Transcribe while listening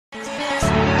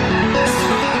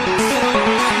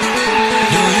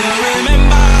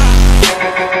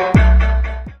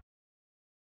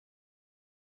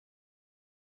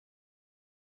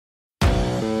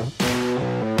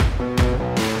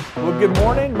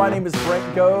morning. My name is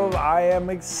Brent Gove. I am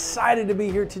excited to be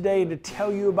here today to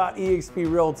tell you about EXP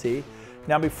Realty.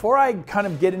 Now, before I kind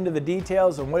of get into the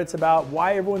details and what it's about,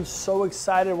 why everyone's so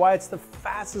excited, why it's the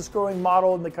fastest growing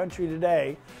model in the country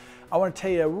today, I want to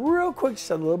tell you real quick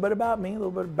just a little bit about me, a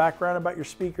little bit of background about your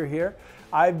speaker here.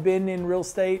 I've been in real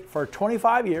estate for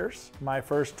 25 years. My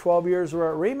first 12 years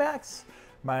were at RE/MAX.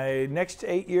 My next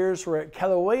 8 years were at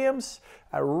Keller Williams.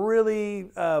 I really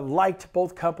liked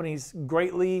both companies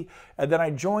greatly. And then I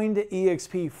joined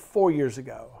EXP 4 years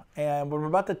ago. And what I'm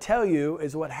about to tell you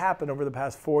is what happened over the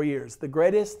past 4 years. The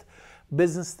greatest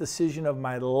business decision of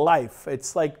my life.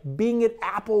 It's like being at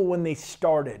Apple when they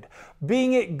started,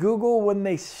 being at Google when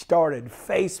they started,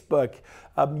 Facebook,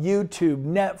 YouTube,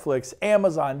 Netflix,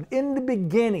 Amazon. In the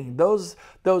beginning, those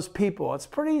people, it's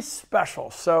pretty special.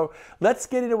 So let's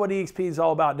get into what EXP is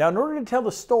all about. Now, in order to tell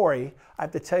the story, I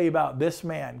have to tell you about this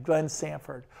man, Glenn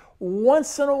Sanford.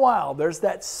 Once in a while, there's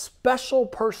that special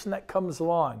person that comes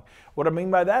along. What I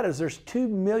mean by that is there's 2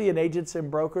 million agents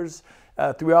and brokers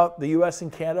throughout the US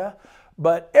and Canada,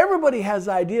 but everybody has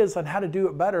ideas on how to do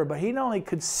it better. But he not only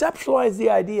conceptualized the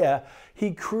idea,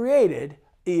 he created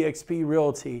EXP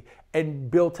Realty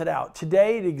and built it out.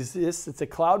 Today it exists, it's a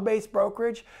cloud-based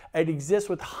brokerage. It exists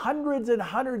with hundreds and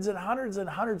hundreds and hundreds and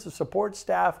hundreds of support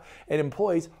staff and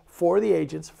employees for the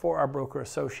agents, for our broker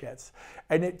associates.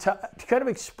 And to kind of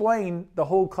explain the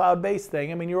whole cloud-based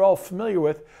thing, I mean, you're all familiar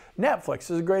with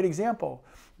Netflix is a great example.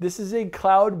 This is a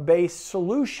cloud-based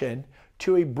solution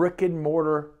to a brick and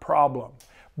mortar problem.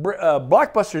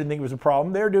 Blockbuster didn't think it was a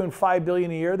problem. They were doing $5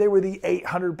 billion a year. They were the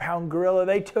 800-pound gorilla.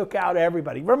 They took out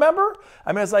everybody. Remember?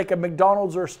 I mean, it's like a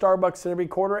McDonald's or a Starbucks in every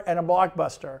quarter and a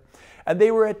Blockbuster. And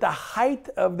they were at the height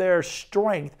of their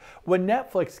strength when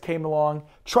Netflix came along,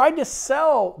 tried to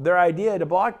sell their idea to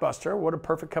Blockbuster. What a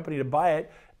perfect company to buy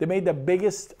it. They made the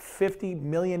biggest $50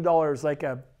 million,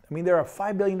 they're a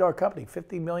 $5 billion company.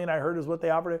 $50 million, I heard, is what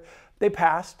they offered it. They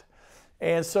passed.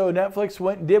 And so Netflix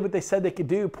went and did what they said they could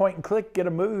do, point and click, get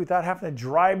a movie without having to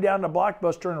drive down to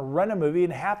Blockbuster and rent a movie,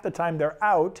 and half the time they're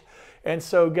out. And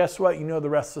so guess what? You know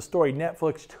the rest of the story.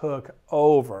 Netflix took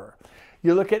over.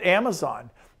 You look at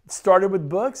Amazon. It started with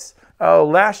books.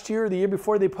 Last year, the year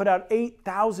before, they put out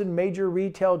 8,000 major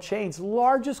retail chains.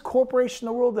 Largest corporation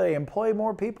in the world. They employ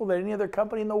more people than any other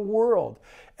company in the world.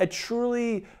 A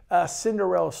truly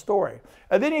Cinderella story.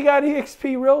 And then you got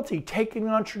EXP Realty taking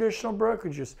on traditional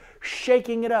brokerages,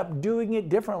 shaking it up, doing it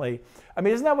differently. I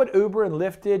mean, isn't that what Uber and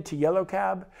Lyft did to Yellow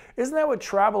Cab? Isn't that what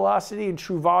Travelocity and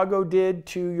Trivago did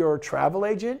to your travel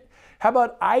agent? How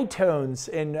about iTunes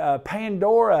and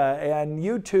Pandora and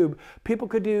YouTube? People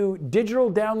could do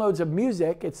digital downloads of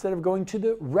music instead of going to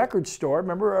the record store.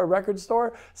 Remember a record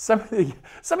store? Some of you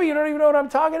don't even know what I'm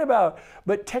talking about.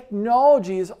 But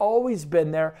technology has always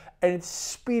been there, and it's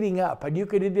speeding up. And you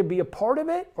could either be a part of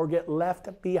it or get left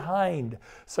behind.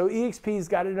 So EXP's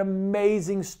got an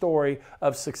amazing story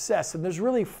of success. And there's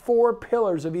really 4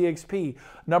 pillars of EXP.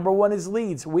 Number 1 is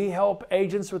leads. We help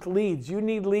agents with leads. You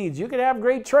need leads. You can have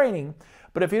great training,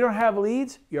 but if you don't have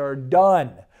leads, you're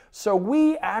done. So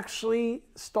we actually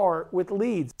start with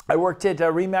leads. I worked at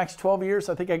RE/MAX 12 years.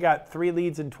 I think I got 3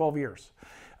 leads in 12 years.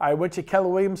 I went to Keller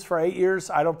Williams for 8 years.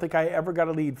 I don't think I ever got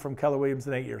a lead from Keller Williams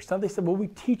in 8 years. Now they said, well, we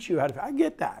teach you how to fish. I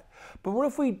get that. But what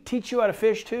if we teach you how to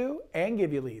fish too and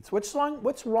give you leads? What's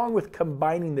wrong with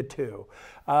combining the two?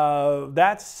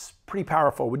 That's pretty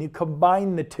powerful when you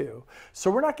combine the two.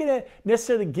 So we're not going to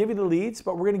necessarily give you the leads,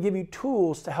 but we're going to give you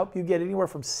tools to help you get anywhere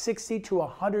from 60 to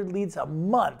 100 leads a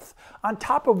month on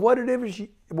top of whatever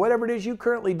it is you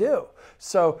currently do.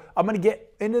 So I'm going to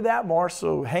get into that more,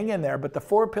 so hang in there. But the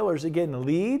 4 pillars, again,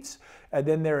 leads, and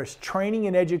then there is training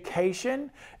and education,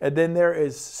 and then there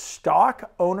is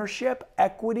stock ownership,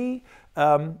 equity,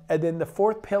 and then the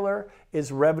 4th pillar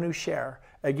is revenue share.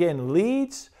 Again,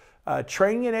 leads,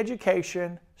 training and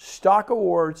education, stock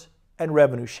awards, and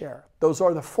revenue share. Those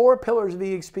are the 4 pillars of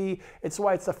EXP. It's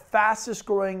why it's the fastest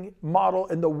growing model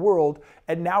in the world.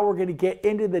 And now we're going to get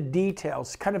into the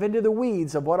details, kind of into the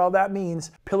weeds of what all that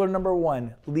means. Pillar number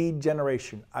 1, lead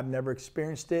generation. I've never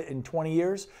experienced it in 20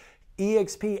 years.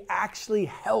 EXP actually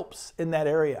helps in that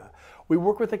area. We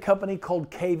work with a company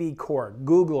called KV Corps.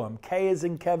 Google them. K is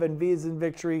in Kevin, V is in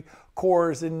Victory,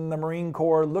 Corps is in the Marine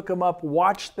Corps. Look them up.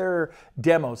 Watch their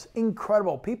demos.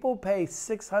 Incredible. People pay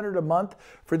 $600 a month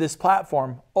for this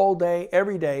platform all day,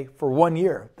 every day for 1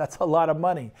 year. That's a lot of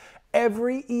money.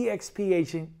 Every EXP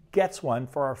agent gets one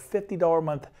for our $50 a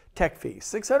month tech fee.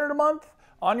 $600 a month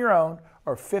on your own,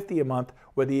 or $50 a month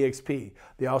with EXP.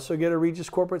 They also get a Regis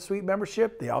Corporate Suite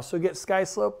membership. They also get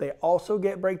SkySlope. They also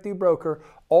get Breakthrough Broker.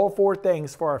 All 4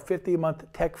 things for our $50 a month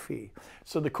tech fee.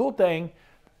 So the cool thing,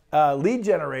 lead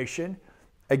generation,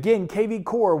 Again, KV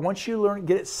Core, once you learn,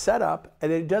 get it set up,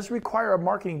 and it does require a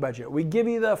marketing budget. We give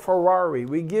you the Ferrari,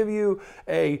 we give you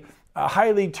a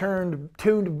highly tuned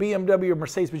BMW or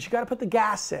Mercedes, but you got to put the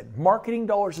gas in. Marketing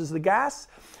dollars is the gas.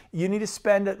 You need to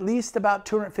spend at least about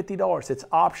 $250. It's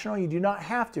optional, you do not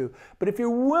have to. But if you're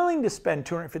willing to spend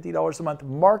 $250 a month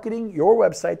marketing your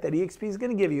website that EXP is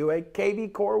going to give you, a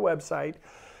KV Core website,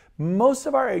 most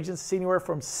of our agents see anywhere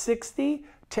from 60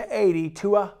 to 80 to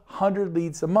 100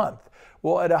 leads a month.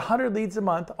 Well, at 100 leads a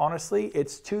month, honestly,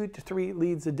 it's 2 to 3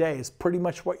 leads a day is pretty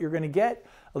much what you're going to get.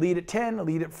 A lead at 10, a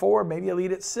lead at 4, maybe a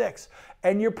lead at 6.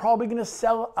 And you're probably going to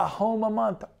sell a home a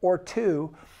month or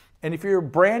 2. And if you're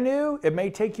brand new, it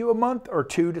may take you a month or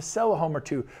 2 to sell a home or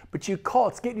 2. But you call,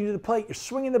 it's getting you to the plate. You're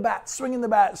swinging the bat, swinging the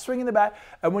bat, swinging the bat.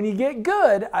 And when you get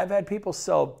good, I've had people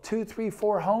sell 2, 3,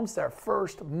 4 homes their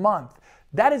first month.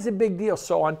 That is a big deal.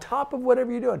 So on top of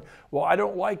whatever you're doing, well, I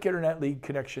don't like internet lead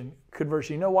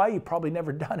conversion. You know why? You've probably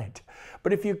never done it.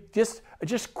 But if you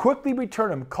just quickly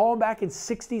return them, call them back in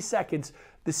 60 seconds,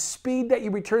 the speed that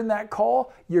you return that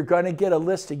call, you're going to get a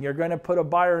listing. You're going to put a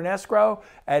buyer in escrow.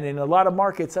 And in a lot of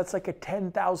markets, that's like a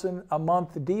 $10,000 a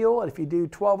month deal. And if you do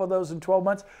 12 of those in 12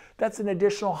 months, that's an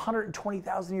additional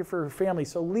 $120,000 a year for your family.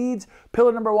 So leads,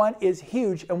 pillar number 1, is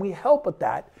huge. And we help with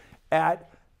that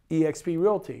at EXP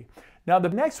Realty. Now, the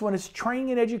next one is training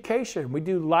and education. We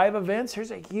do live events. Here's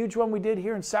a huge one we did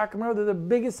here in Sacramento. They're the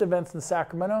biggest events in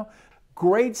Sacramento.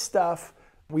 Great stuff.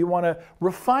 We want to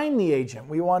refine the agent.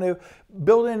 We want to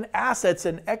build in assets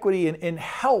and equity and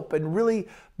help and really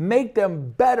make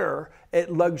them better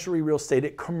at luxury real estate,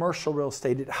 at commercial real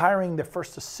estate, at hiring their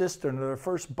first assistant or their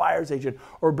first buyer's agent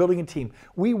or building a team.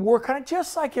 We work on it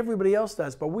just like everybody else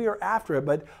does, but we are after it.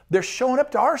 But they're showing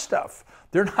up to our stuff.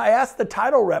 I asked the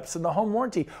title reps and the home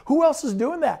warranty, who else is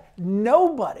doing that?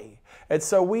 Nobody. And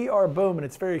so we are boom, and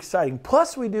it's very exciting.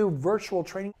 Plus, we do virtual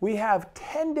training. We have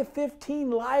 10 to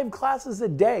 15 live classes a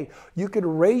day. You could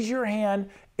raise your hand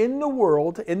in the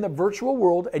world, in the virtual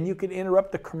world, and you can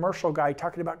interrupt the commercial guy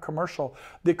talking about commercial,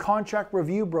 the contract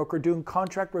review broker doing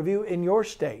contract review in your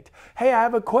state. Hey, I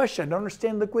have a question. I don't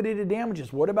understand liquidated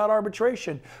damages. What about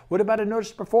arbitration? What about a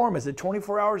notice to perform? Is it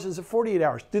 24 hours? Is it 48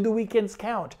 hours? Do the weekends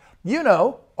count? You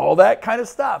know, all that kind of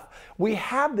stuff. We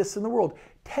have this in the world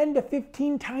 10 to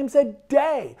 15 times a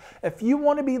day. If you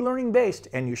want to be learning based,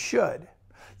 and you should,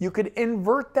 you could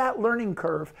invert that learning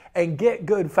curve and get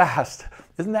good fast.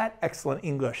 Isn't that excellent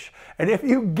English? And if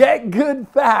you get good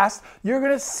fast, you're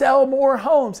going to sell more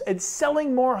homes, and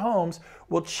selling more homes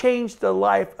will change the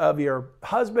life of your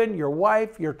husband, your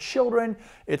wife, your children.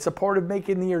 It's a part of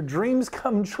making your dreams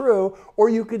come true, or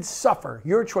you could suffer.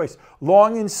 Your choice.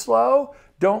 Long and slow.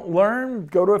 Don't learn,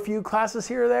 go to a few classes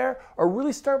here or there, or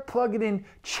really start plugging in,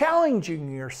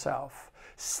 challenging yourself.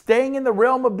 Staying in the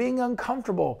realm of being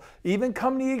uncomfortable. Even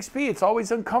coming to EXP, it's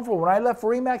always uncomfortable. When I left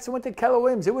Remax and went to Keller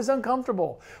Williams, it was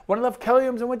uncomfortable. When I left Keller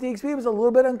Williams and went to EXP, it was a little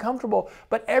bit uncomfortable.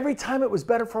 But every time it was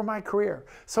better for my career.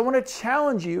 So I want to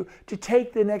challenge you to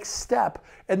take the next step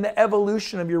in the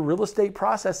evolution of your real estate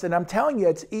process. And I'm telling you,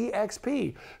 it's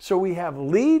EXP. So we have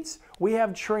leads, we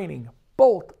have training.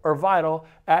 Both are vital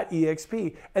at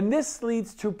EXP. And this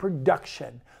leads to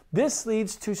production. This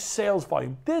leads to sales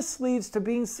volume. This leads to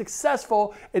being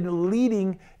successful in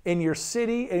leading in your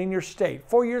city and in your state.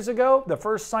 4 years ago, the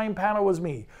first sign panel was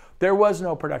me. There was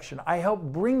no production. I helped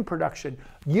bring production.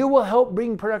 You will help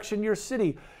bring production to your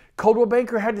city. Coldwell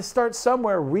Banker had to start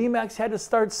somewhere. Remax had to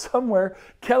start somewhere.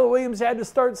 Keller Williams had to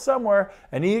start somewhere.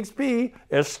 And EXP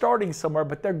is starting somewhere,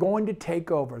 but they're going to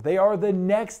take over. They are the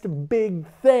next big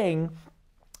thing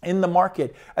in the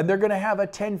market, and they're going to have a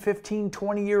 10, 15,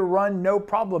 20-year run, no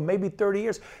problem, maybe 30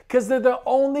 years, because they're the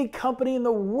only company in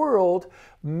the world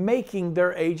making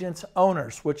their agents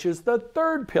owners, which is the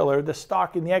third pillar, the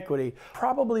stock and the equity.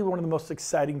 Probably one of the most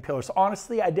exciting pillars.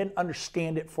 Honestly, I didn't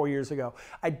understand it 4 years ago.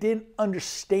 I didn't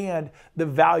understand the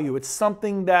value. It's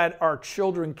something that our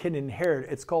children can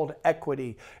inherit. It's called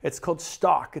equity. It's called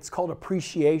stock. It's called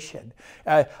appreciation.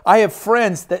 I have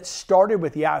friends that started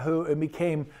with Yahoo and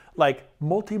became like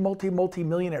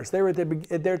multi-millionaires. They were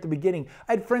there at the beginning.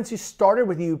 I had friends who started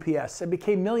with UPS and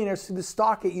became millionaires through the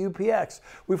stock at UPX.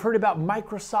 We've heard about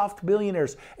Microsoft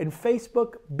billionaires and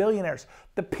Facebook billionaires.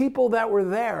 The people that were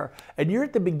there, and you're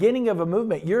at the beginning of a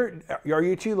movement. Are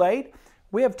you too late?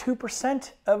 We have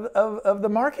 2% of the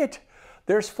market.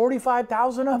 There's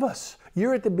 45,000 of us.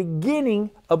 You're at the beginning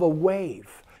of a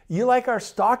wave. You like our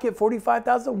stock at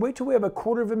 45,000? Wait till we have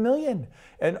 $250,000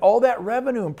 and all that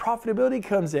revenue and profitability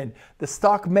comes in. The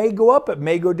stock may go up, it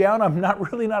may go down. I'm not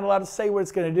allowed to say what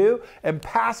it's going to do. And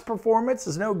past performance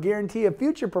is no guarantee of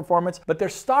future performance, but they're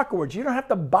stock awards. You don't have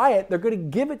to buy it. They're going to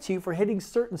give it to you for hitting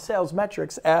certain sales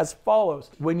metrics as follows.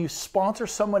 When you sponsor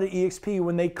someone at EXP,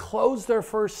 when they close their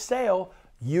first sale,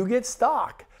 you get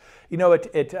stock. You know,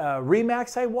 at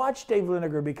Remax, I watched Dave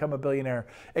Liniger become a billionaire.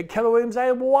 At Keller Williams,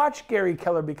 I watched Gary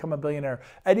Keller become a billionaire.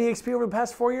 At EXP over the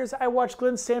past 4 years, I watched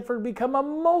Glenn Sanford become a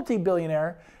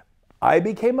multi-billionaire. I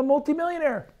became a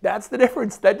multi-millionaire. That's the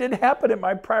difference. That didn't happen at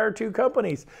my prior 2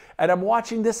 companies. And I'm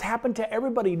watching this happen to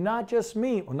everybody, not just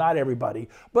me. Well, not everybody,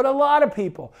 but a lot of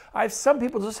people. Some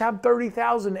people just have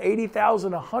 30,000,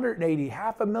 80,000, 180,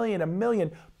 $500,000, $1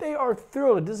 million. They are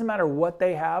thrilled. It doesn't matter what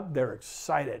they have. They're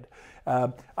excited.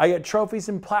 I get trophies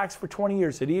and plaques for 20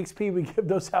 years. At EXP, we give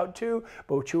those out too,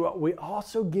 but we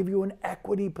also give you an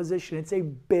equity position. It's a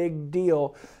big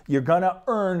deal. You're going to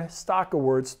earn stock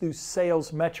awards through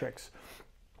sales metrics.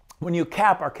 When you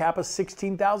cap, our cap is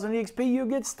 16,000 EXP, you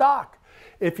get stock.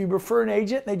 If you refer an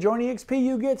agent and they join EXP,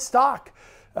 you get stock.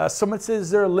 Someone says,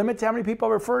 is there a limit to how many people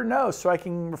I refer? No. So I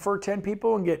can refer 10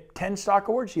 people and get 10 stock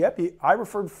awards? Yep. I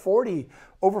referred 40,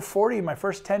 over 40 in my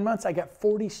first 10 months. I got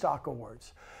 40 stock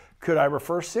awards. Could I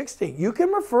refer 60? You can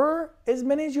refer as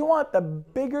many as you want. The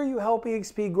bigger you help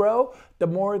EXP grow, the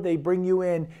more they bring you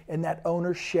in that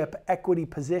ownership equity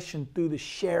position through the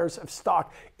shares of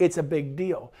stock. It's a big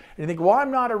deal. And you think, well, I'm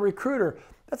not a recruiter.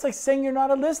 That's like saying you're not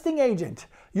a listing agent.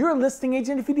 You're a listing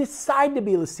agent if you decide to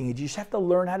be a listing agent. You just have to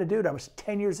learn how to do it. I was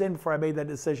 10 years in before I made that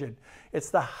decision.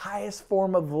 It's the highest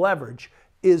form of leverage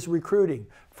is recruiting.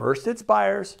 First, it's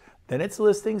buyers. Then it's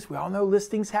listings. We all know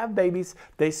listings have babies.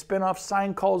 They spin off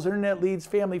sign calls, internet leads,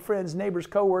 family, friends, neighbors,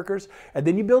 coworkers. And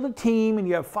then you build a team and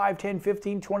you have 5, 10,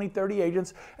 15, 20, 30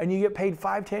 agents and you get paid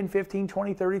 5, 10, 15,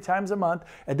 20, 30 times a month.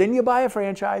 And then you buy a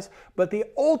franchise. But the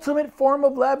ultimate form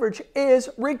of leverage is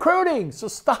recruiting. So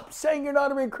stop saying you're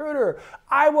not a recruiter.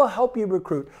 I will help you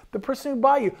recruit. The person who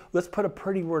buy you, let's put a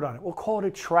pretty word on it. We'll call it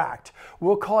attract.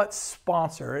 We'll call it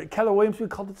sponsor. At Keller Williams, we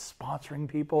called it sponsoring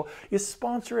people. You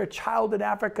sponsor a child in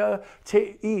Africa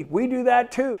to eat. We do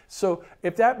that too. So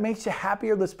if that makes you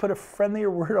happier, let's put a friendlier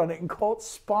word on it and call it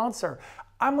sponsor.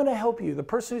 I'm going to help you. The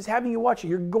person who's having you watch it,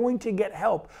 you're going to get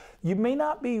help. You may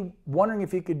not be wondering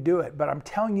if you could do it, but I'm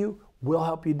telling you, we'll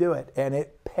help you do it. And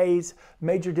it pays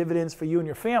major dividends for you and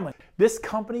your family. This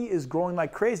company is growing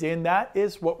like crazy, and that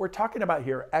is what we're talking about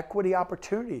here, equity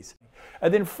opportunities.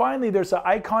 And then finally, there's an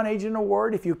Icon Agent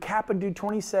Award. If you cap and do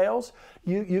 20 sales,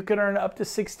 you can earn up to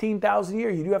 $16,000 a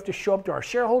year. You do have to show up to our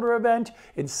shareholder event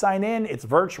and sign in. It's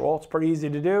virtual. It's pretty easy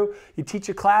to do. You teach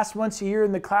a class once a year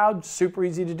in the cloud. Super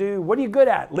easy to do. What are you good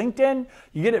at? LinkedIn?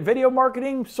 You get at video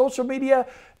marketing, social media?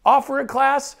 Offer a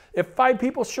class. If 5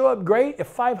 people show up, great. If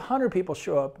 500 people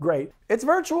show up, great. It's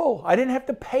virtual. I didn't have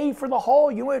to pay for the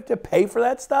hall. You don't have to pay for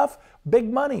that stuff.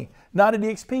 Big money. Not at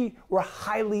EXP. We're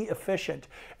highly efficient.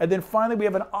 And then finally, we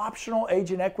have an optional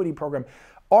agent equity program.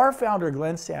 Our founder,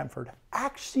 Glenn Sanford,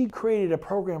 actually created a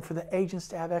program for the agents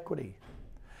to have equity.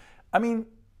 I mean,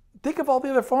 think of all the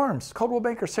other firms. Coldwell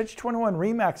Banker, Century 21,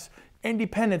 Remax,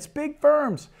 Independence, big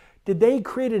firms. Did they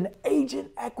create an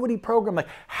agent equity program? Like,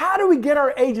 how do we get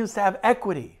our agents to have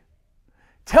equity?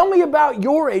 Tell me about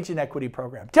your agent equity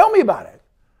program. Tell me about it.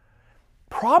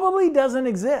 Probably doesn't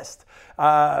exist,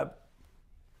 right?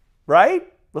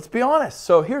 Let's be honest.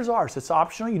 So here's ours. It's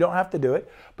optional. You don't have to do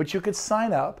it, but you could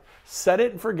sign up, set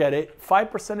it and forget it.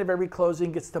 5% of every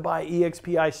closing gets to buy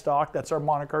EXPI stock. That's our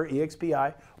moniker,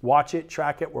 EXPI. Watch it,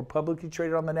 track it. We're publicly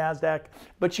traded on the NASDAQ,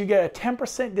 but you get a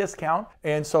 10% discount.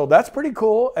 And so that's pretty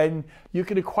cool. And you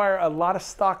can acquire a lot of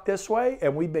stock this way.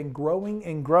 And we've been growing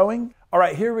and growing. All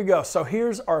right, here we go. So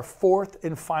here's our 4th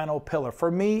and final pillar. For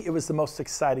me, it was the most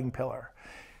exciting pillar.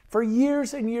 For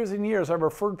years and years and years, I've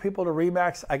referred people to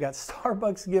Remax. I got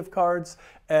Starbucks gift cards,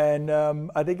 and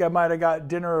I think I might have got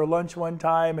dinner or lunch one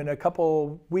time and a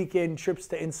couple weekend trips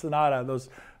to Ensenada, those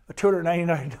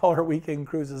 $299 weekend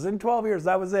cruises. In 12 years,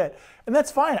 that was it. And that's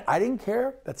fine. I didn't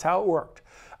care. That's how it worked.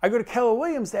 I go to Keller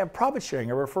Williams, they have profit sharing.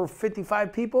 I refer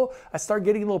 55 people. I start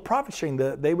getting a little profit sharing.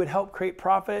 They would help create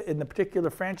profit in the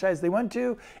particular franchise they went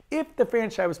to. If the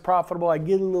franchise was profitable, I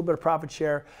get a little bit of profit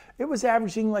share. It was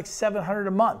averaging like $700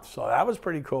 a month, so that was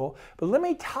pretty cool. But let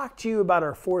me talk to you about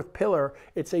our 4th pillar.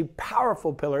 It's a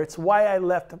powerful pillar. It's why I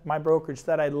left my brokerage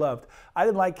that I loved. I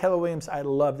didn't like Keller Williams. I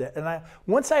loved it. And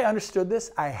once I understood this,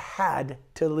 I had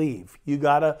to leave. You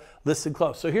gotta listen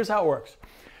close. So here's how it works.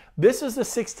 This is the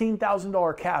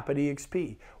 $16,000 cap at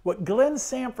EXP. What Glenn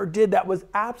Sanford did that was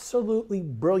absolutely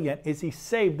brilliant is he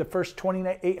saved the first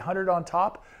 $2,800 on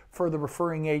top for the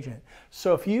referring agent.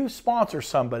 So if you sponsor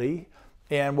somebody,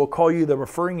 and we'll call you the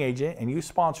referring agent, and you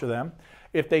sponsor them,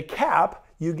 if they cap,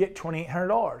 you get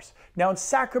 $2,800. Now in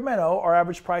Sacramento, our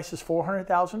average price is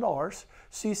 $400,000,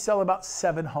 so you sell about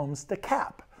 7 homes to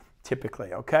cap,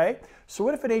 typically, okay? So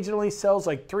what if an agent only sells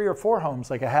like 3 or 4 homes,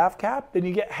 like a half cap? Then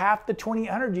you get half the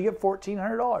 $2,800, you get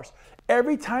 $1,400.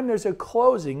 Every time there's a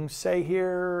closing, say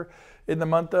here in the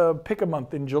month of, pick a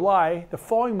month in July, the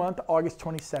following month, August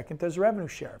 22nd, there's revenue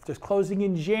share. If there's closing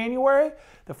in January,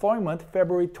 the following month,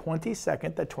 February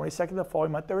 22nd, the 22nd of the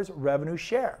following month, there is revenue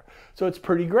share. So it's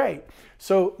pretty great.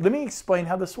 So let me explain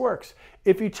how this works.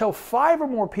 If you tell 5 or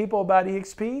more people about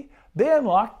EXP, they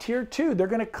unlock tier 2. They're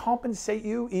gonna compensate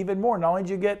you even more. Not only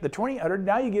do you get the $2,800,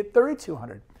 now you get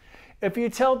 $3,200. If you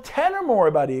tell 10 or more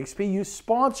about EXP, you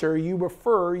sponsor, you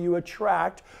refer, you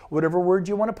attract, whatever word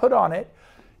you want to put on it,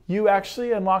 you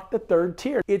actually unlock the 3rd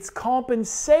tier. It's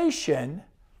compensation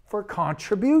for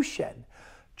contribution.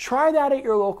 Try that at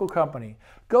your local company.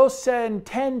 Go send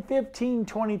 10, 15,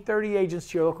 20, 30 agents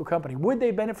to your local company. Would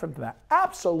they benefit from that?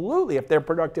 Absolutely, if they're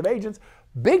productive agents,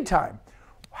 big time.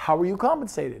 How are you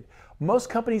compensated? Most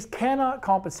companies cannot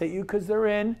compensate you because they're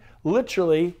in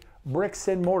literally bricks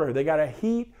and mortar. They got to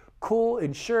heat, cool,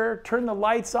 insure, turn the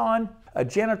lights on, a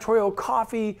janitorial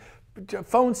coffee,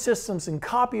 phone systems and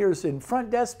copiers and front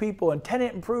desk people and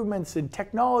tenant improvements and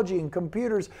technology and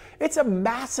computers. It's a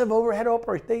massive overhead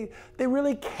operation. They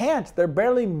really can't. They're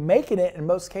barely making it in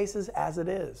most cases as it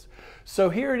is. So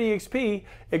here at EXP,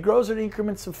 it grows in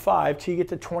increments of 5 till you get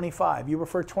to 25. You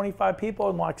refer 25 people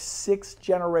and like 6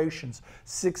 generations,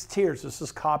 6 tiers. This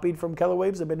is copied from Keller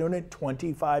Williams. I've been doing it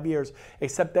 25 years,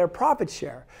 except their profit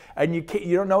share. And you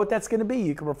don't know what that's going to be.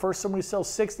 You can refer somebody who sells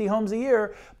 60 homes a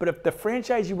year, but if the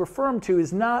franchise you refer them to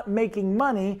is not making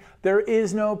money, there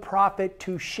is no profit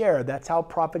to share. That's how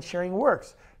profit sharing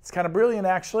works. It's kind of brilliant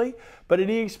actually, but at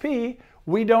EXP,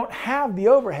 we don't have the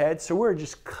overhead, so we're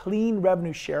just clean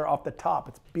revenue share off the top.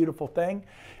 It's a beautiful thing.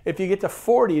 If you get to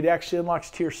 40, it actually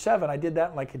unlocks tier 7. I did that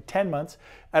in like in 10 months,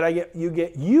 and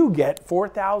you get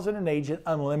 4,000 an agent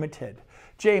unlimited.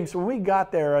 James, when we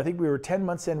got there, I think we were 10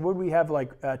 months in, would we have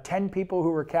like 10 people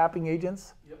who were capping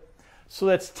agents? Yep. So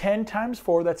that's 10 times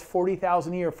 4, that's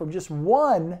 40,000 a year from just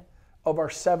one of our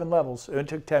 7 levels. It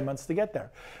took 10 months to get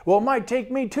there. Well, it might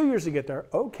take me 2 years to get there.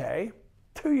 Okay.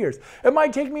 2 years. It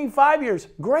might take me 5 years.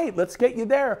 Great, let's get you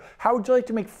there. How would you like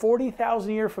to make 40,000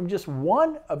 a year from just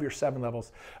one of your 7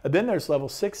 levels? And then there's level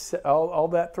 6, all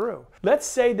that through. Let's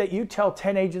say that you tell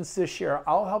 10 agents this year,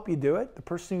 I'll help you do it. The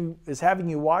person who is having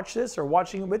you watch this or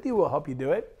watching it with you will help you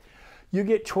do it. You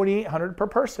get $2,800 per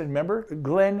person. Remember,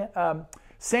 Glenn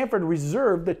Sanford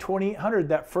reserved the $2,800,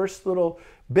 that first little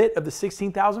bit of the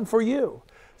 $16,000 for you.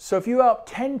 So if you help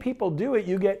 10 people do it,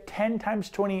 you get 10 times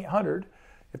 $2,800.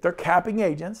 If they're capping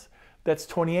agents, that's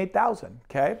 $28,000,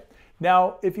 okay?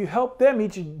 Now, if you help them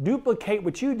each duplicate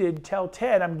what you did, tell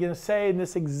 10, I'm gonna say in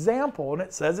this example, and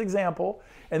it says example,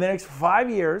 in the next 5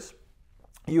 years,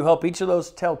 you help each of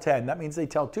those tell 10. That means they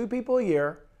tell 2 people a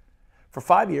year. For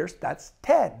 5 years, that's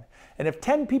 10. And if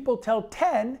 10 people tell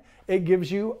 10, it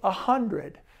gives you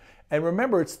 100. And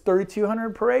remember, it's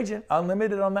 $3,200 per agent,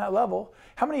 unlimited on that level.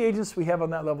 How many agents do we have on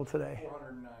that level today?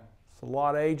 409. It's a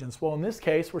lot of agents. Well, in this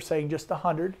case, we're saying just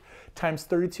 100 times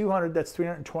 3,200, that's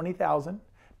 320,000.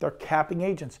 They're capping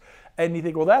agents. And you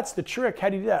think, well, that's the trick. How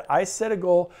do you do that? I set a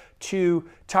goal to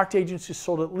talk to agents who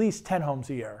sold at least 10 homes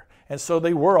a year. And so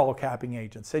they were all capping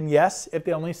agents. And yes, if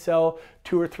they only sell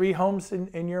 2 or 3 homes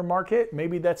in your market,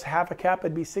 maybe that's half a cap,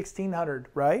 it'd be 1,600,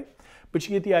 right? But you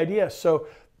get the idea. So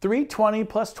 320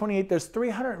 plus 28, there's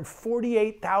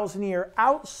 348,000 a year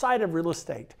outside of real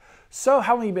estate. So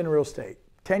how long have you been in real estate?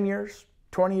 10 years,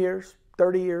 20 years,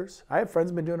 30 years? I have friends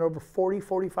who've been doing it over 40,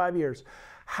 45 years.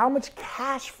 How much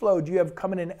cash flow do you have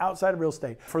coming in outside of real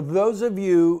estate? For those of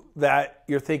you that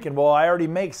you're thinking, well, I already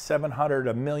make $700,000,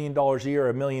 $1 million a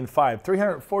year, $1.5 million,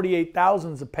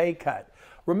 348,000 is a pay cut.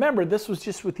 Remember, this was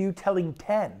just with you telling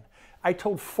 10. I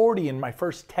told 40 in my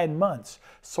first 10 months.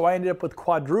 So I ended up with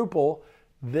quadruple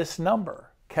this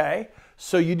number, okay?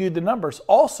 So you do the numbers.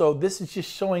 Also, this is just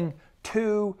showing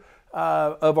 2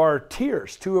 of our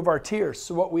tiers.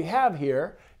 So what we have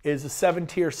here is a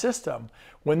 7-tier system.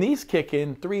 When these kick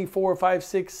in, 3, 4, 5,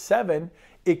 6, 7,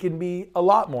 it can be a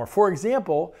lot more. For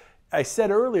example, I said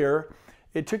earlier,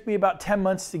 it took me about 10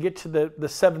 months to get to the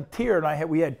 7th tier, and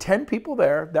we had 10 people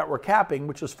there that were capping,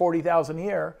 which was 40,000 a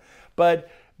year. But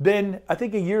then I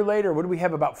think a year later, what do we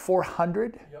have, about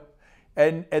 400? Yep.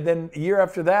 And then a year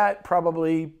after that,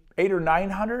 probably 800 or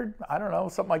 900, I don't know,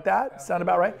 something like that. Sound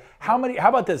about right? How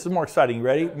about this? This is more exciting. You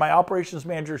ready? My operations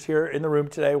manager is here in the room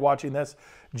today watching this.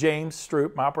 James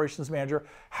Stroop, my operations manager.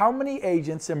 How many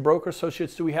agents and broker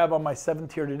associates do we have on my 7th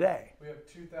tier today? We have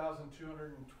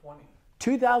 2,220.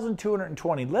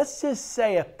 2,220. Let's just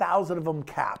say 1,000 of them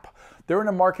cap. They're in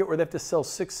a market where they have to sell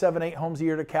 6, 7, 8 homes a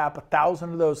year to cap.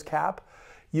 1,000 of those cap.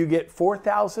 You get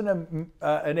 4,000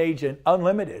 an agent,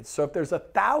 unlimited. So if there's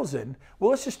 1,000,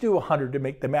 well, let's just do 100 to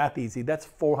make the math easy. That's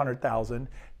 400,000.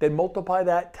 Then multiply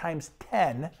that times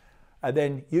 10, and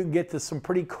then you can get to some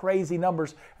pretty crazy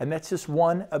numbers, and that's just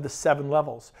one of the 7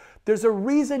 levels. There's a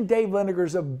reason Dave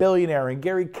Liniger's a billionaire, and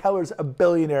Gary Keller's a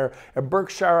billionaire, and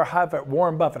Berkshire Hathaway,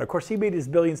 Warren Buffett. Of course, he made his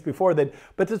billions before then,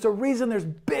 but there's a reason there's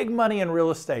big money in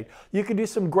real estate. You can do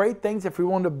some great things if you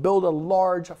want to build a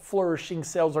large, flourishing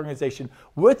sales organization.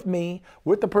 With me,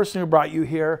 with the person who brought you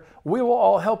here, we will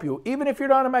all help you. Even if you're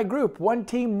not in my group, One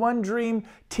Team, One Dream,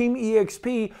 Team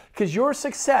EXP, because your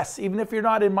success, even if you're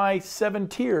not in my 7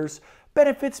 tiers,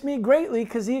 benefits me greatly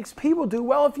because EXP will do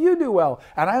well if you do well.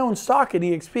 And I own stock in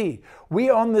EXP. We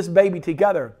own this baby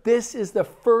together. This is the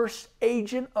first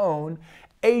agent-owned,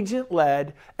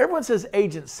 agent-led, everyone says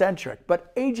agent-centric,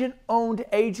 but agent-owned,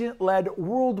 agent-led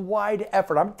worldwide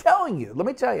effort. I'm telling you, let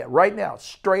me tell you right now,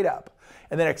 straight up,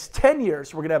 in the next 10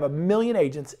 years, we're going to have 1 million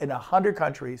agents in 100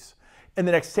 countries. In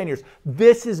the next 10 years,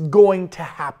 this is going to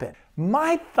happen.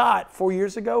 My thought 4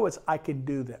 years ago was I could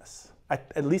do this.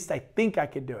 At least I think I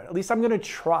could do it. At least I'm going to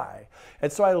try.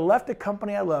 And so I left the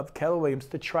company I love, Keller Williams,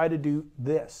 to try to do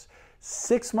this.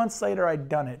 6 months later, I'd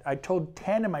done it. I told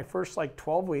 10 in my first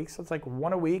 12 weeks. So it's like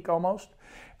 1 a week almost.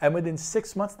 And within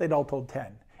 6 months, they'd all told 10.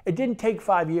 It didn't take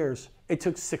 5 years. It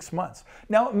took 6 months.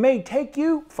 Now, it may take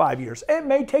you 5 years. It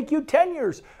may take you 10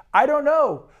 years. I don't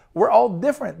know. We're all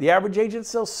different. The average agent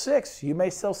sells 6. You may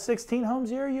sell 16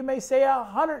 homes a year. You may say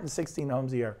 116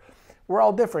 homes a year. We're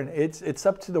all different. It's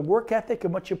up to the work ethic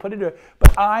and what you put into it.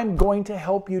 But I'm going to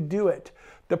help you do it.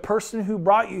 The person who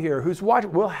brought you here, who's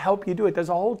watching, will help you do it. There's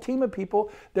a whole team of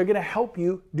people. They're going to help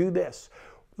you do this.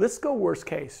 Let's go worst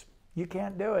case. You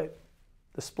can't do it.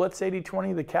 The split's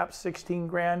 80-20, the cap's 16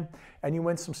 grand, and you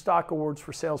win some stock awards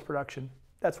for sales production.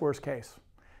 That's worst case.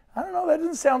 I don't know, that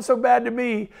doesn't sound so bad to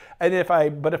me. And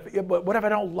but what if I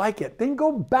don't like it? Then go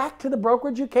back to the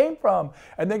brokerage you came from.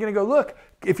 And they're gonna go, look,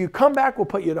 if you come back, we'll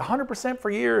put you at 100%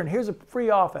 for a year and here's a free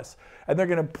office. And they're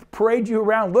gonna parade you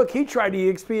around. Look, he tried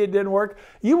EXP, it didn't work.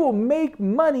 You will make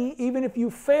money even if you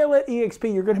fail at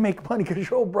EXP. You're gonna make money because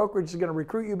your old brokerage is gonna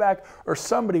recruit you back, or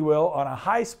somebody will, on a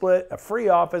high split, a free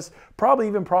office, probably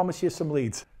even promise you some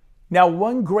leads. Now,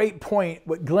 one great point,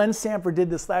 what Glenn Sanford did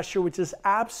this last year, which is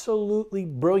absolutely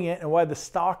brilliant and why the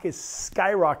stock is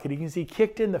skyrocketing, is he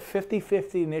kicked in the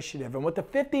 50-50 initiative. And what the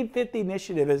 50-50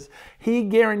 initiative is, he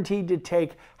guaranteed to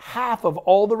take half of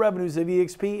all the revenues of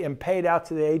EXP and pay it out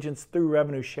to the agents through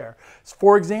revenue share. So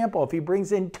for example, if he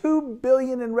brings in $2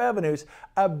 billion in revenues,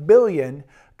 $1 billion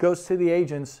goes to the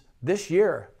agents this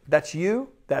year. That's you,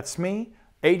 that's me,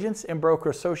 agents and broker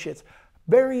associates.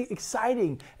 Very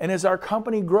exciting. And as our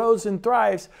company grows and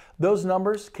thrives, those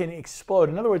numbers can explode.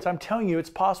 In other words, I'm telling you, it's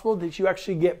possible that you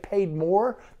actually get paid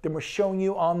more than we're showing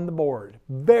you on the board.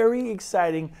 Very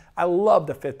exciting. I love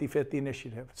the 50-50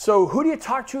 initiative. So who do you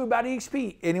talk to about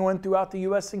EXP? Anyone throughout the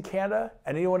US and Canada,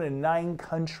 and anyone in 9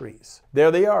 countries.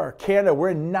 There they are. Canada, we're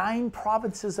in 9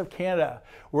 provinces of Canada.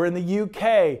 We're in the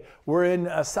UK, we're in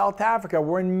South Africa,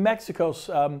 we're in Mexico,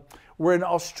 we're in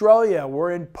Australia,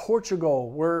 we're in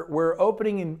Portugal, we're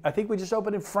opening in, I think we just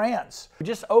opened in France. We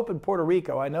just opened Puerto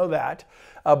Rico, I know that.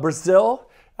 Brazil,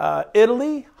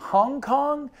 Italy, Hong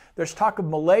Kong, there's talk of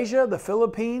Malaysia, the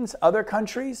Philippines, other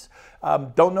countries.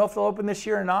 Don't know if they'll open this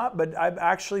year or not, but I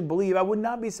actually believe, I would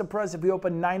not be surprised if we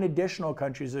open 9 additional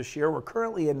countries this year. We're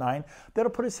currently in 9.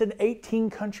 That'll put us in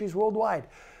 18 countries worldwide.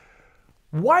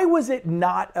 Why was it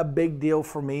not a big deal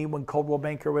for me when Coldwell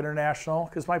Banker International?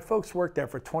 Because my folks worked there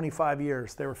for 25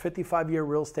 years. They were 55-year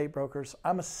real estate brokers.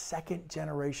 I'm a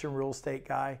second-generation real estate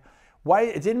guy. Why?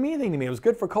 It didn't mean anything to me. It was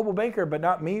good for Coldwell Banker, but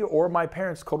not me or my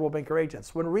parents' Coldwell Banker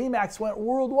agents. When RE/MAX went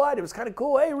worldwide, it was kind of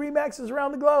cool. Hey, RE/MAX is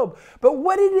around the globe. But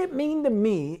what did it mean to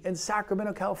me in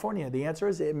Sacramento, California? The answer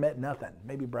is it meant nothing.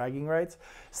 Maybe bragging rights.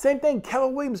 Same thing, Keller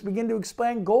Williams began to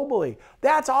expand globally.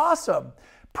 That's awesome.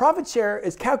 Profit share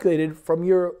is calculated from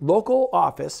your local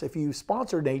office. If you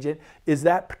sponsor an agent, is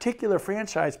that particular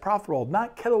franchise profitable?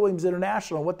 Not Keller Williams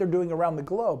International, what they're doing around the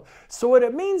globe. So what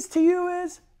it means to you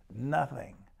is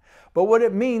nothing. But what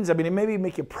it means, I mean, it maybe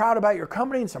make you proud about your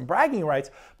company and some bragging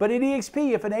rights, but at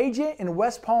EXP, if an agent in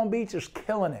West Palm Beach is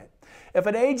killing it, If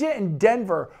an agent in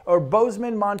Denver or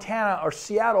Bozeman, Montana or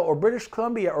Seattle or British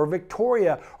Columbia or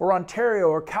Victoria or Ontario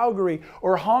or Calgary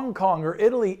or Hong Kong or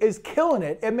Italy is killing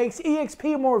it, it makes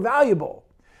EXP more valuable.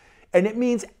 And it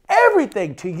means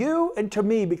everything to you and to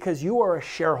me because you are a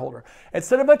shareholder.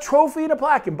 Instead of a trophy and a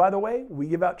plaque, and by the way, we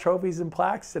give out trophies and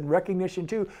plaques and recognition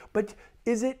too, but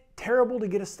is it terrible to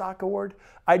get a stock award?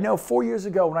 I know 4 years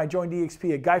ago when I joined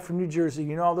EXP, a guy from New Jersey,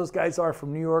 you know how those guys are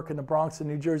from New York and the Bronx and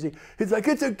New Jersey, he's like,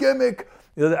 it's a gimmick.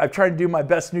 I'm trying to do my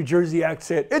best New Jersey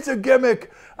accent. It's a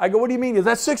gimmick. I go, what do you mean? Is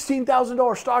that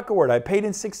 $16,000 stock award? I paid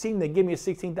in 16, they give me a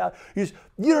 $16,000. He goes,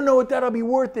 you don't know what that'll be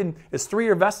worth. And it's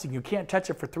 3-year vesting. You can't touch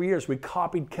it for 3 years. We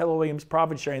copied Keller Williams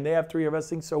profit sharing. They have 3-year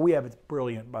vesting, so we have it. It's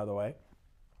brilliant, by the way.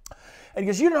 And he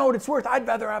goes, you don't know what it's worth. I'd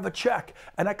rather have a check.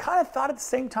 And I kind of thought at the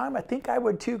same time, I think I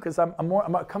would too, because I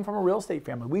come from a real estate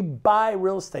family. We buy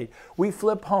real estate. We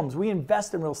flip homes. We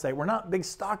invest in real estate. We're not big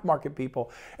stock market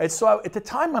people. And so at the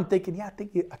time, I'm thinking, yeah,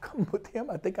 I come with him.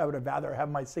 I think I would have rather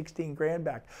have my 16 grand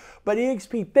back. But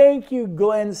EXP, thank you,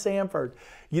 Glenn Sanford.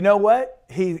 You know what?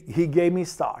 He gave me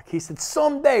stock. He said,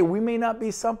 someday we may not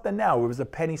be something now. It was a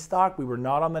penny stock. We were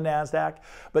not on the NASDAQ.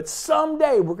 But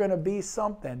someday we're going to be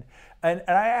something. And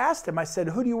I asked him, I said,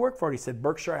 who do you work for? He said,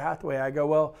 Berkshire Hathaway. I go,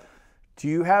 well, do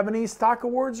you have any stock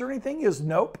awards or anything? He goes,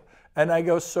 nope. And I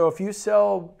go, so if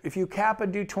you cap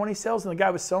and do 20 sales, and the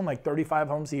guy was selling like 35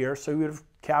 homes a year, so he would have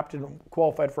capped and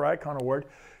qualified for Icon Award.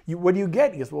 What do you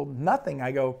get? He goes, well, nothing.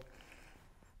 I go,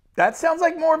 that sounds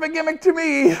like more of a gimmick to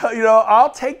me. You know,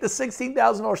 I'll take the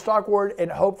 $16,000 stock award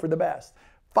and hope for the best.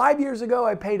 5 years ago,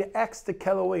 I paid X to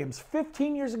Keller Williams.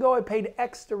 15 years ago, I paid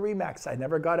X to Remax. I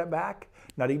never got it back.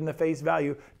 Not even the face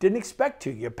value. Didn't expect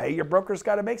to. You pay, your broker's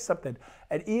got to make something.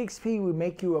 At EXP, we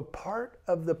make you a part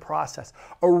of the process.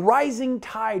 A rising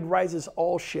tide rises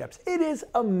all ships. It is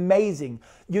amazing.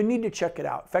 You need to check it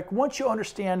out. In fact, once you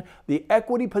understand the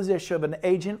equity position of an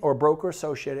agent or broker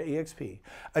associate at EXP,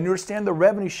 and you understand the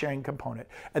revenue sharing component,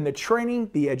 and the training,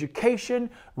 the education,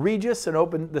 Regis and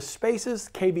open the spaces,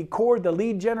 KV Core, the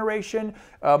lead generation,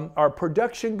 our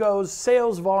production goes,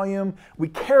 sales volume, we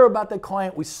care about the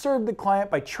client, we serve the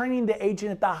client by training the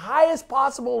agent at the highest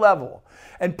possible level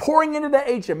and pouring into the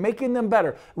agent, making them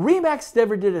better. Remax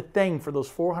never did a thing for those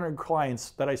 400 clients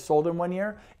that I sold in 1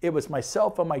 year. It was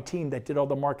myself and my team that did all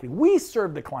the marketing. We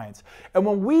served the clients. And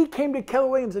when we came to Keller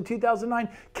Williams in 2009,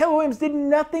 Keller Williams did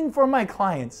nothing for my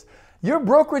clients. Your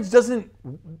brokerage doesn't,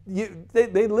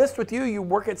 they list with you, you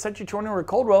work at Century 21 or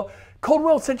Coldwell.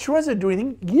 Coldwell, Century 21 doesn't do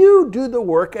anything. You do the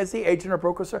work as the agent or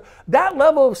broker. That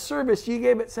level of service you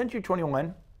gave at Century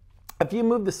 21, if you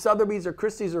move to Sotheby's or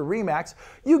Christie's or Remax,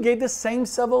 you gave the same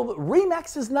level.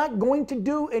 Remax is not going to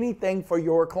do anything for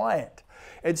your client.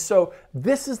 And so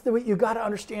this is the way you got to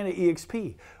understand at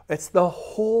EXP. It's the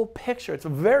whole picture. It's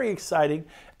very exciting.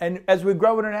 And as we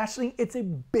grow internationally, it's a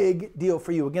big deal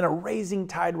for you. Again, a rising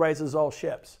tide rises all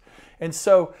ships. And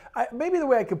so maybe the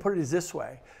way I could put it is this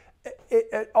way.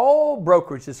 At all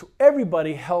brokerages,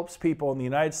 everybody helps people in the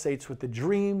United States with the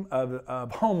dream of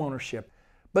home ownership.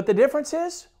 But the difference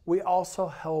is we also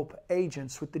help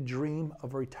agents with the dream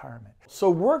of retirement. So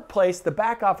Workplace, the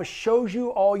back office, shows you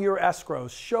all your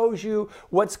escrows, shows you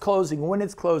what's closing, when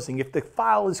it's closing, if the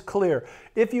file is clear,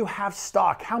 if you have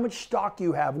stock, how much stock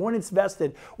you have, when it's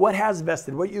vested, what has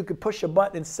vested, what you could push a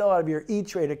button and sell out of your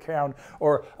E-Trade account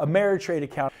or a Ameritrade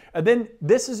account. And then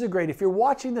this is great. If you're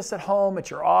watching this at home, at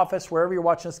your office, wherever you're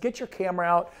watching this, get your camera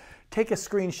out, take a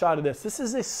screenshot of this. This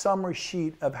is a summary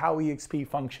sheet of how EXP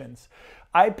functions.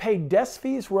 I paid desk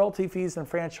fees, royalty fees, and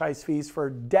franchise fees for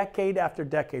decade after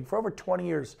decade. For over 20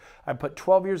 years, I put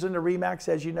 12 years into Remax,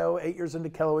 as you know, 8 years into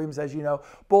Keller Williams, as you know.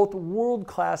 Both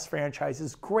world-class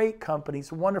franchises, great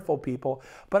companies, wonderful people.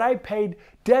 But I paid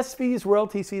desk fees,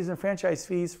 royalty fees, and franchise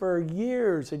fees for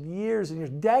years and years and years,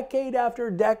 decade after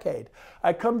decade.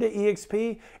 I come to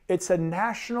EXP, it's a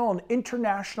national and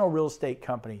international real estate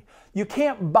company. You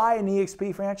can't buy an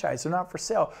EXP franchise, they're not for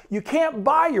sale. You can't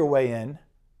buy your way in,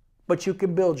 but you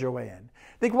can build your way in.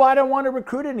 Think, well, I don't want to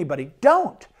recruit anybody.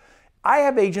 Don't. I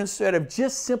have agents that have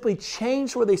just simply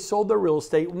changed where they sold their real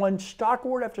estate, won stock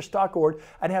award after stock award,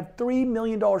 and have $3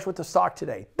 million worth of stock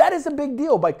today. That is a big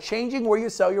deal by changing where you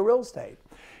sell your real estate.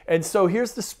 And so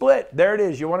here's the split. There it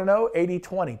is. You want to know?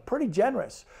 80-20. Pretty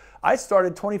generous. I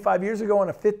started 25 years ago on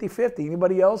a 50-50.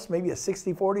 Anybody else? Maybe a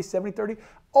 60-40, 70-30?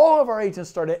 All of our agents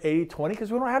start at 80-20 because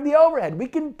we don't have the overhead. We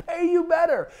can pay you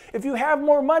better. If you have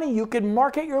more money, you can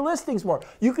market your listings more.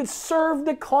 You can serve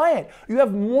the client. You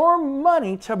have more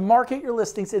money to market your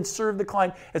listings and serve the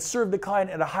client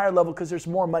at a higher level because there's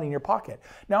more money in your pocket.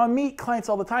 Now, I meet clients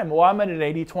all the time. Well, I'm at an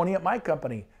 80-20 at my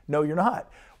company. No, you're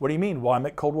not. What do you mean? Well, I'm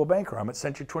at Coldwell Banker. I'm at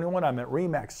Century 21. I'm at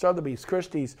Remax, Sotheby's,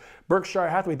 Christie's, Berkshire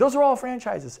Hathaway. Those are all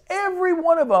franchises. Every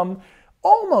one of them,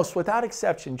 almost without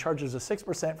exception, charges a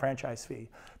 6% franchise fee.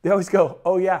 They always go,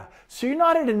 oh yeah, so you're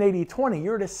not at an 80-20,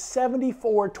 you're at a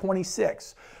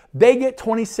 74-26. They get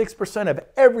 26% of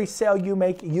every sale you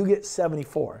make, you get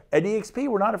 74. At EXP,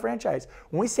 we're not a franchise.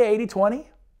 When we say 80-20,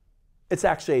 it's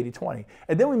actually 80-20.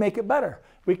 And then we make it better.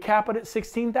 We cap it at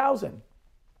 16,000.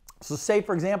 So say,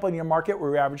 for example, in your market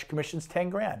where your average commission's 10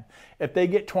 grand. If they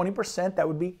get 20%, that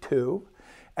would be 2.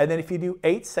 And then if you do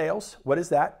 8 sales, what is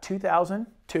that?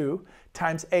 2,002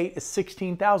 times 8 is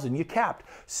 16,000. You capped.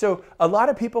 So a lot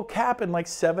of people cap in like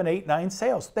 7, 8, 9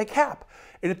 sales. They cap.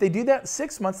 And if they do that in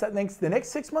 6 months, that makes the next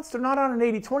 6 months, they're not on an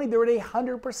 80-20, they're at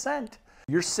 100%.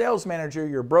 Your sales manager,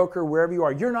 your broker, wherever you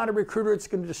are, you're not a recruiter, it's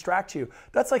going to distract you.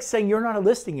 That's like saying you're not a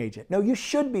listing agent. No, you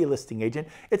should be a listing agent.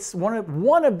 It's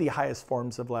one of the highest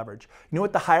forms of leverage. You know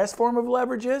what the highest form of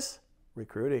leverage is?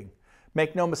 Recruiting.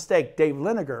 Make no mistake, Dave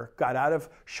Liniger got out of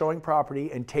showing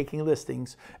property and taking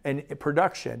listings and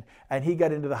production, and he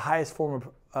got into the highest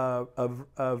form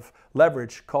of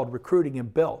leverage called recruiting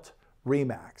and built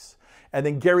Remax. And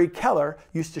then Gary Keller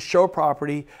used to show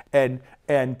property and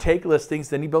take listings.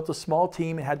 Then he built a small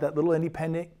team and had that little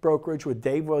independent brokerage with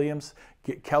Dave Williams,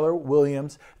 Keller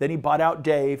Williams. Then he bought out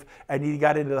Dave, and he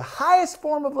got into the highest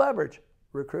form of leverage,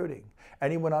 recruiting.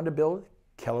 And he went on to build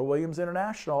Keller Williams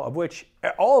International, of which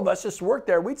all of us just worked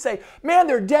there. We'd say, man,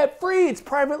 they're debt free. It's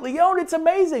privately owned. It's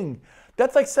amazing.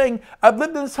 That's like saying, I've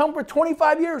lived in this home for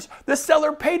 25 years. The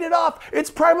seller paid it off. It's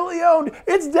privately owned.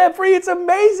 It's debt free. It's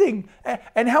amazing.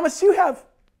 And how much do you have?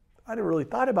 I never really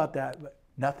thought about that, but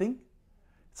nothing.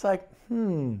 It's like,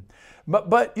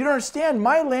 But you don't understand,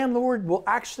 my landlord will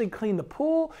actually clean the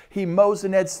pool. He mows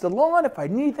and edits the lawn. If I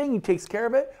need anything, he takes care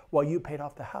of it while you paid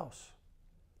off the house.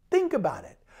 Think about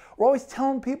it. We're always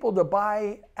telling people to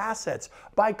buy assets,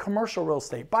 buy commercial real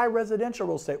estate, buy residential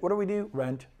real estate. What do we do?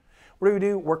 Rent. What do we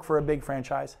do? Work for a big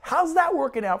franchise. How's that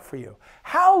working out for you?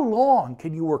 How long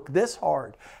can you work this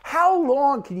hard? How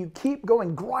long can you keep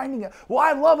going, grinding it? Well,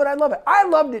 I love it. I love it. I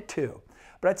loved it too.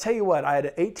 But I tell you what, I had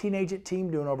an 18 agent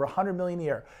team doing over 100 million a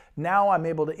year. Now I'm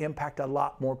able to impact a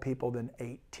lot more people than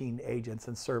 18 agents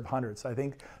and serve hundreds. I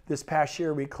think this past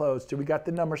year we closed. We got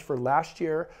the numbers for last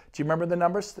year. Do you remember the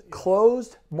numbers?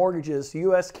 Closed mortgages,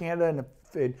 US, Canada,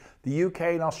 and the UK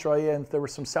and Australia, and there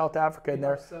was some South Africa in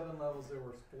there. 7 levels, there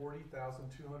were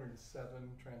 40,207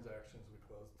 transactions we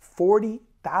closed.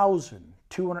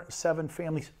 40,207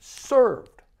 families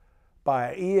served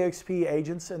by EXP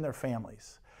agents and their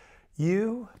families.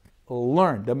 You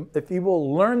learn. If you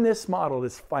will learn this model,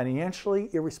 it's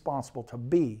financially irresponsible to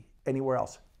be anywhere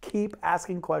else. Keep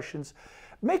asking questions.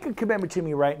 Make a commitment to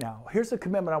me right now. Here's a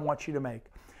commitment I want you to make.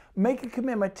 Make a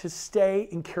commitment to stay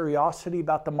in curiosity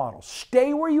about the model.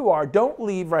 Stay where you are. Don't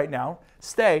leave right now.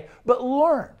 Stay, but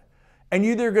learn. And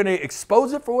you're either going to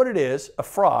expose it for what it is, a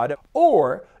fraud,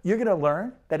 or you're going to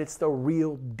learn that it's the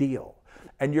real deal,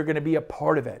 and you're going to be a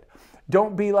part of it.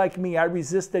 Don't be like me. I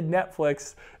resisted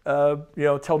Netflix,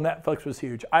 till Netflix was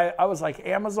huge. I was like,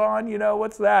 Amazon,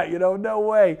 what's that? No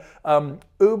way.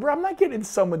 Uber, I'm not getting in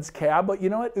someone's cab, but you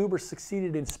know what? Uber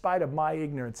succeeded in spite of my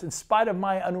ignorance, in spite of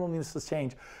my unwillingness to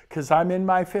change, because I'm in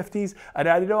my 50s and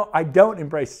I don't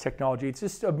embrace technology. It's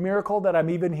just a miracle that I'm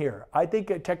even here. I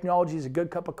think technology is a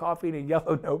good cup of coffee and a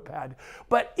yellow notepad,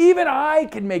 but even I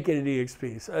can make it at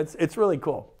EXP. So it's really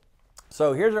cool.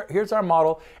 So here's our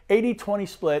model, 80-20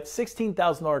 split,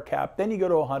 $16,000 cap, then you go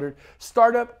to 100.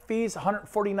 Startup fees,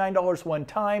 $149 one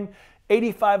time,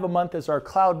 $85 a month is our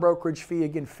cloud brokerage fee.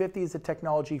 Again, $50 is a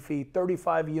technology fee,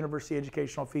 $35 a university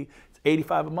educational fee, it's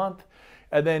 $85 a month.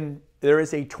 And then there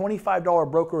is a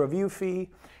 $25 broker review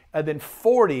fee, and then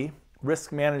 $40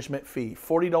 risk management fee,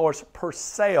 $40 per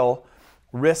sale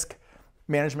risk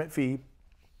management fee,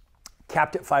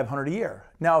 capped at $500 a year.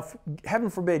 Now, if heaven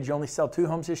forbid you only sell 2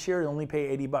 homes this year, you only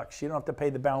pay $80. You don't have to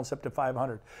pay the balance up to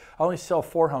 $500. I only sell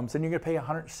 4 homes, then you're going to pay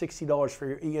 $160 for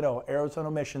your E&O, errors and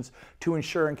omissions, to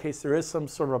insure in case there is some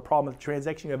sort of a problem with the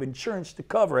transaction. You have insurance to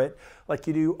cover it, like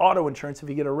you do auto insurance. If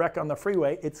you get a wreck on the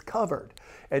freeway, it's covered.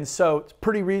 And so it's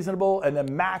pretty reasonable, and the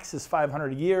max is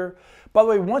 $500 a year. By the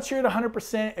way, once you're at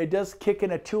 100%, it does kick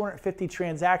in a $250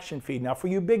 transaction fee. Now, for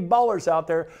you big ballers out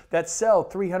there that sell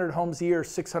 300 homes a year,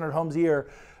 600 homes a year,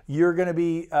 you're going to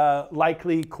be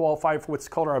likely qualified for what's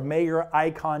called our Mayor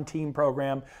Icon Team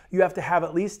program. You have to have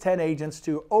at least 10 agents,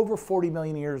 do over 40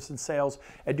 million years in sales,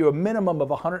 and do a minimum of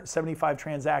 175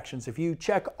 transactions. If you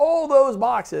check all those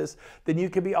boxes, then you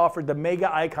can be offered the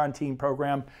Mega Icon Team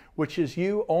program, which is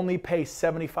you only pay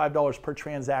 $75 per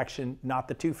transaction, not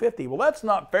the $250. Well, that's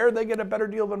not fair. They get a better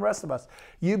deal than the rest of us.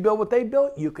 You build what they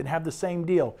built, you can have the same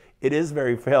deal. It is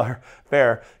very fair,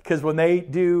 because when they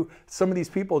do, some of these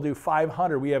people do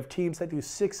 500. We have teams that do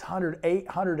 600,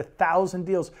 800, 1,000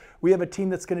 deals. We have a team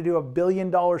that's going to do $1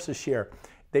 billion this year.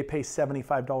 They pay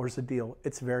 $75 a deal.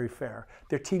 It's very fair.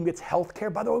 Their team gets health care.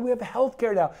 By the way, we have health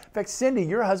care now. In fact, Cindy,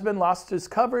 your husband lost his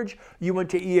coverage. You went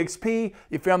to EXP.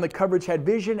 You found the coverage had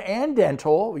vision and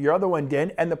dental. Your other one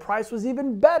didn't. And the price was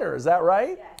even better. Is that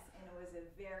right? Yes, and it was a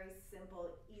very simple,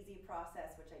 easy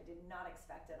process, which I did not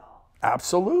expect at all.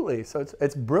 Absolutely. So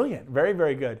it's brilliant. Very,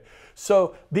 very good.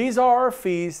 So these are our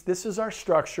fees. This is our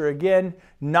structure. Again,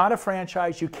 not a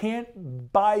franchise. You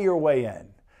can't buy your way in.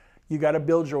 You got to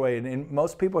build your way in. And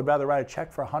most people would rather write a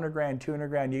check for 100 grand, 200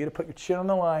 grand. You got to put your shit on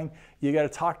the line. You got to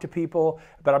talk to people.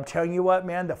 But I'm telling you what,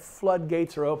 man, the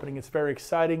floodgates are opening. It's very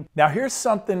exciting. Now, here's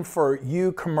something for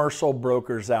you commercial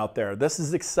brokers out there. This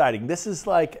is exciting. This is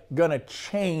like going to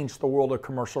change the world of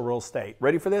commercial real estate.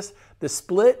 Ready for this? The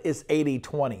split is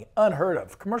 80-20. Unheard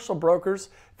of. Commercial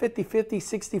brokers,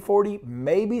 50-50, 60-40,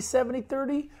 maybe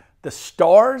 70-30. The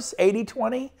stars,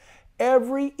 80-20.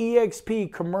 Every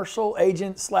EXP commercial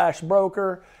agent /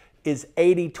 broker is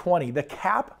 80-20. The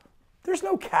cap, there's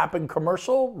no cap in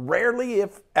commercial, rarely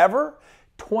if ever,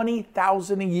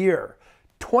 $20,000 a year.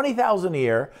 $20,000 a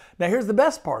year. Now here's the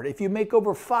best part. If you make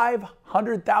over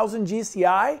 500,000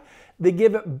 GCI, they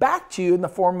give it back to you in the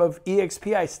form of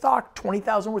EXPI stock,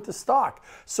 20,000 worth of stock.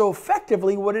 So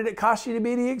effectively, what did it cost you to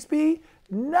be at EXP?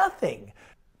 Nothing.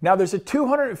 Now there's a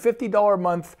 $250 a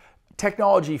month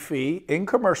technology fee in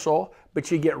commercial,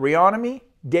 but you get Reonomy,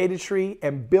 Data Tree,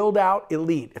 and Build Out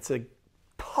Elite. It's a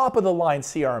top of the line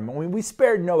CRM. I mean, we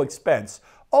spared no expense.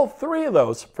 All three of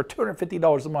those for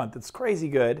 $250 a month. It's crazy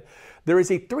good. There is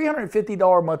a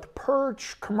 $350 a month per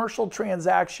commercial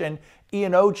transaction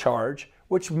E&O charge,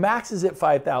 which maxes at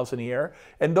 $5,000 a year.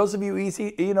 And those of you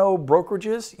easy E&O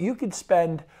brokerages, you could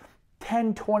spend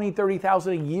 $10, $20, $30,000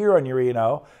 a year on your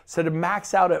E&O, so to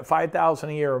max out at $5,000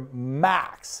 a year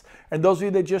max. And those of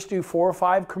you that just do 4 or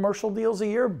 5 commercial deals a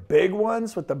year, big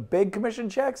ones with the big commission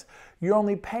checks, you're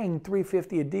only paying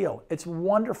 $350 a deal. It's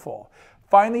wonderful.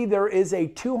 Finally, there is a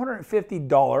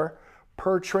 $250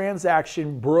 per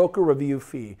transaction broker review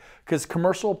fee, because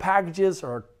commercial packages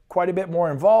are quite a bit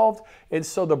more involved, and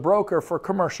so the broker for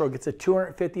commercial gets a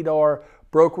 $250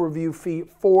 broker review fee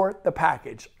for the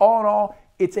package. All in all,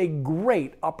 it's a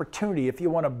great opportunity if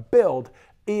you want to build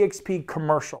EXP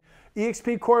commercial.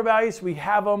 EXP core values, we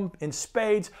have them in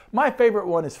spades. My favorite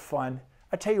one is fun.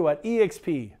 I tell you what,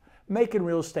 EXP, making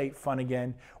real estate fun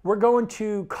again. We're going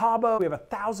to Cabo. We have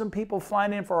 1,000 people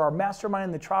flying in for our mastermind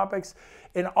in the tropics.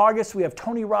 In August, we have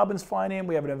Tony Robbins flying in.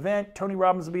 We have an event. Tony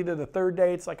Robbins will be there the third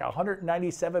day. It's like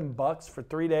 $197 for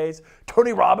 3 days.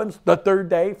 Tony Robbins, the third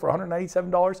day for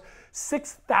 $197.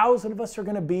 6,000 of us are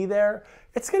going to be there.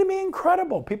 It's going to be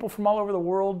incredible. People from all over the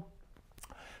world.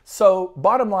 So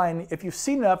bottom line, if you've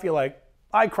seen enough, you're like,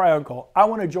 I cry uncle, I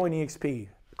want to join EXP.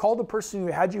 Call the person who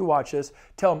had you watch this,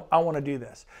 tell them I want to do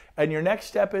this. And your next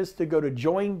step is to go to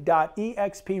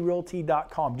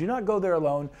join.exprealty.com. Do not go there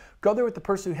alone. Go there with the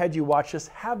person who had you watch this.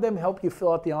 Have them help you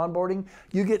fill out the onboarding.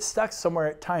 You get stuck somewhere,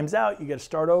 it times out. You got to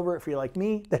start over. If you're like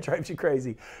me, that drives you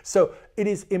crazy. So it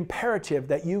is imperative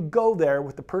that you go there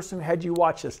with the person who had you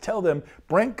watch this. Tell them,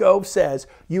 Brent Gove says,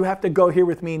 you have to go here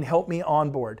with me and help me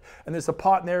onboard. And there's a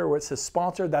pot in there where it says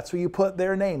sponsor. That's where you put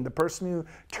their name, the person who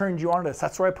turned you on to this.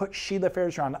 That's where I put Sheila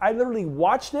Fairchild. I literally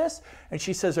watched this and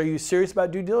she says, are you serious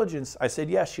about due diligence? I said,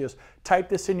 yes. She goes, type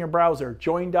this in your browser,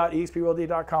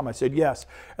 join.exprealty.com. I said, yes.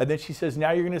 And then she says,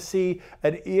 now you're going to see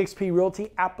an EXP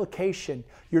Realty application.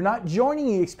 You're not joining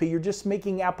EXP, you're just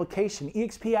making application.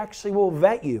 EXP actually will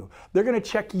vet you. They're going to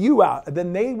check you out, and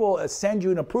then they will send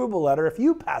you an approval letter if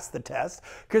you pass the test,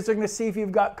 because they're going to see if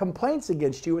you've got complaints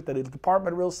against you with the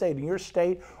Department of Real Estate in your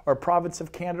state or province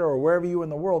of Canada or wherever you in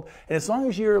the world. And as long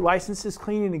as your license is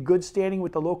clean and in good standing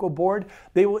with the local board,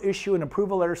 they will issue an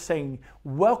approval letter saying,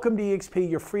 welcome to EXP,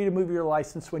 you're free to move your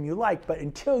license when you like, but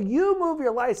until you move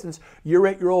your license, you're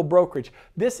at your old brokerage.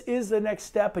 This is the next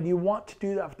step, and you want to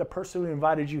do that with the person who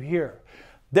invited you here.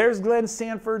 There's Glenn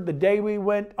Sanford the day we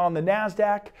went on the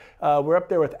NASDAQ. We're up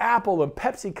there with Apple and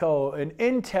PepsiCo and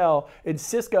Intel and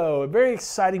Cisco. A very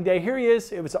exciting day. Here he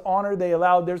is. It was an honor. They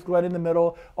allowed, there's Glenn in the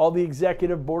middle, all the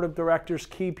executive board of directors,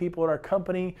 key people at our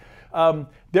company.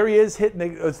 There he is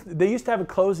hitting they used to have a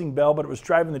closing bell, but it was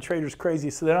driving the traders crazy.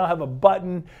 So they don't have a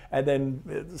button and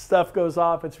then stuff goes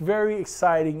off. It's very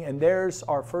exciting. And there's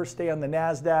our first day on the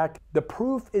NASDAQ. The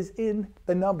proof is in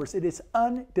the numbers. It is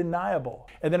undeniable.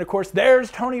 And then of course,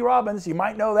 there's Tony Robbins. You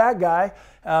might know that guy.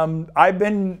 I've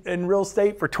been in real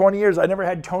estate for 20 years. I never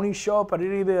had Tony show up at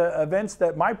any of the events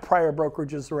that my prior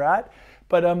brokerages were at.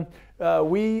 But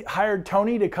we hired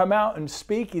Tony to come out and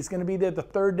speak. He's going to be there the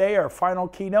third day, our final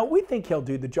keynote. We think he'll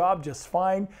do the job just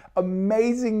fine.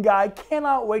 Amazing guy.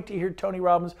 Cannot wait to hear Tony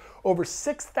Robbins. Over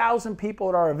 6,000 people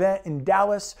at our event in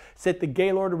Dallas. It's at the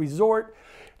Gaylord Resort.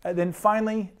 And then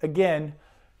finally, again,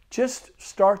 just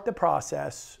start the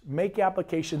process, make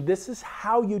application. This is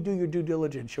how you do your due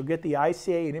diligence. You'll get the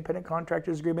ICA, Independent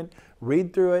Contractors Agreement,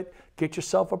 read through it, get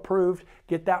yourself approved,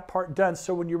 get that part done.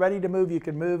 So when you're ready to move, you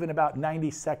can move in about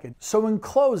 90 seconds. So in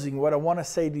closing, what I want to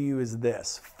say to you is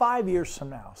this: 5 years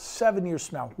from now, 7 years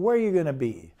from now, where are you going to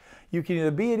be? You can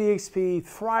either be at EXP,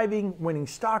 thriving, winning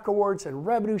stock awards and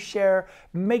revenue share,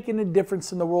 making a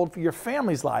difference in the world for your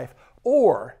family's life,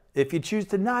 or if you choose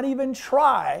to not even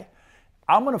try,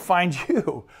 I'm going to find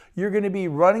you. You're going to be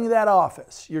running that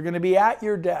office. You're going to be at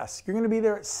your desk. You're going to be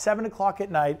there at 7 o'clock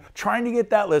at night, trying to get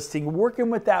that listing, working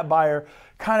with that buyer,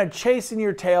 kind of chasing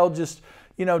your tail, just,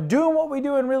 you know, doing what we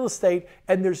do in real estate,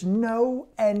 and there's no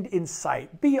end in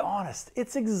sight. Be honest,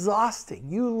 it's exhausting.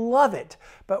 You love it,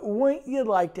 but wouldn't you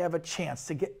like to have a chance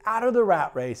to get out of the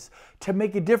rat race, to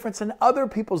make a difference in other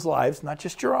people's lives, not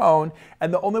just your own?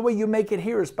 And the only way you make it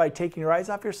here is by taking your eyes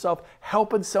off yourself,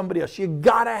 helping somebody else. You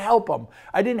gotta help them.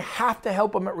 I didn't have to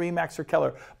help them at RE/MAX or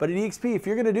Keller, but at EXP, if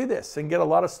you're gonna do this and get a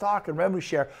lot of stock and revenue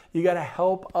share, you gotta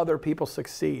help other people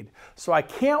succeed. So I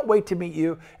can't wait to meet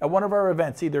you at one of our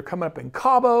events, either coming up in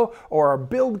Cabo or our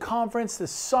Build Conference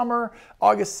this summer,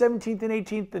 August 17th and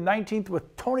 18th and 19th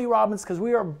with Tony Robbins, because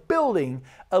we are building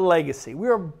a legacy. We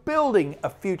are building a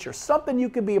future, something you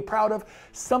can be proud of,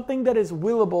 something that is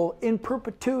willable in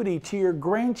perpetuity to your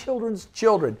grandchildren's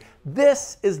children.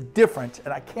 This is different,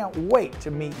 and I can't wait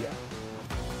to meet you.